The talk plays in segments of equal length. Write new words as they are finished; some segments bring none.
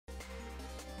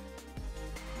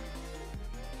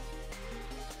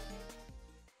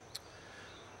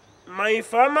My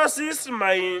pharmacist,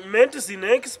 my medicine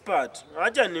expert.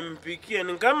 Acha nimpikie,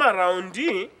 ni kama round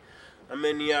hii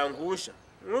ameniangusha.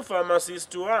 Huyu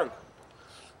pharmacist wangu.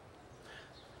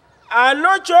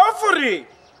 Ano Chofuri.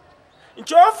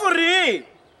 Chofuri.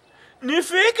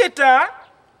 Nifikita.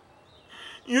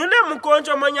 Yule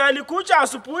mgonjwa mwenye alikuja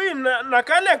asubuhi na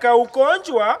kale ka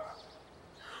ugonjwa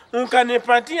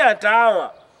ukanipatia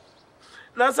dawa.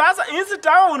 Na sasa hizi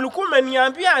dawa ulikuwa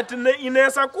umeniambia ati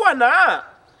inaweza kuwa na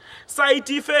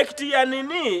side effect ya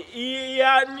nini?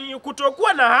 Yani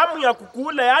kutokuwa na hamu ya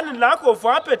kukula, yani lack of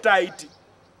appetite.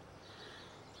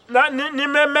 Na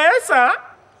nimemeza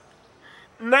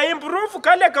na improve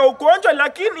kale ka ugonjwa,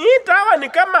 lakini hii dawa ni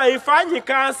kama haifanyi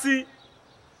kazi.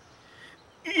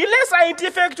 Ile side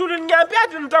effect uliniambia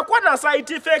ati nitakuwa na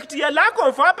side effect ya lack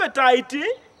of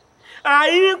appetite.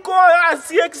 Haiko,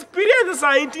 si experience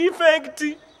side effect.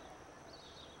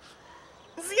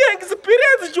 Si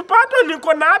experience chupato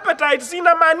niko na appetite,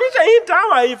 sina maanisha hii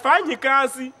dawa haifanyi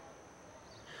kazi.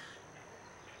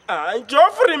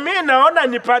 Joffrey, mimi naona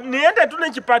niende tu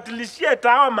nijipatilishie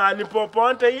dawa mahali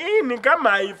popote. Hii ni kama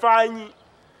haifanyi.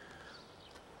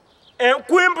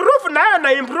 Kuimprove nayo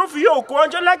na improve hiyo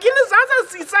ugonjwa, lakini sasa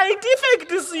si side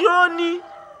effect sioni.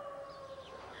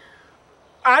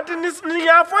 Ati ni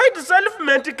avoid self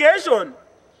medication.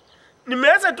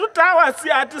 Nimeza tu dawa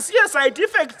si ati si side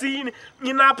effect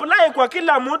ina apply kwa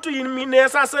kila mtu,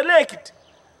 inaweza select.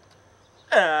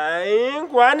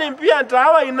 Kwani pia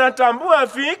dawa inatambua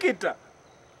fikita.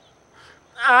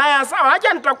 Sawa,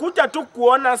 acha nitakuja tu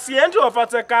kuona, siendi over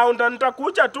the counter,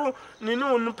 nitakuja tu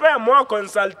unipe more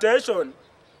consultation.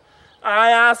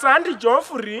 Asante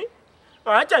Joffrey,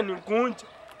 acha nikunje.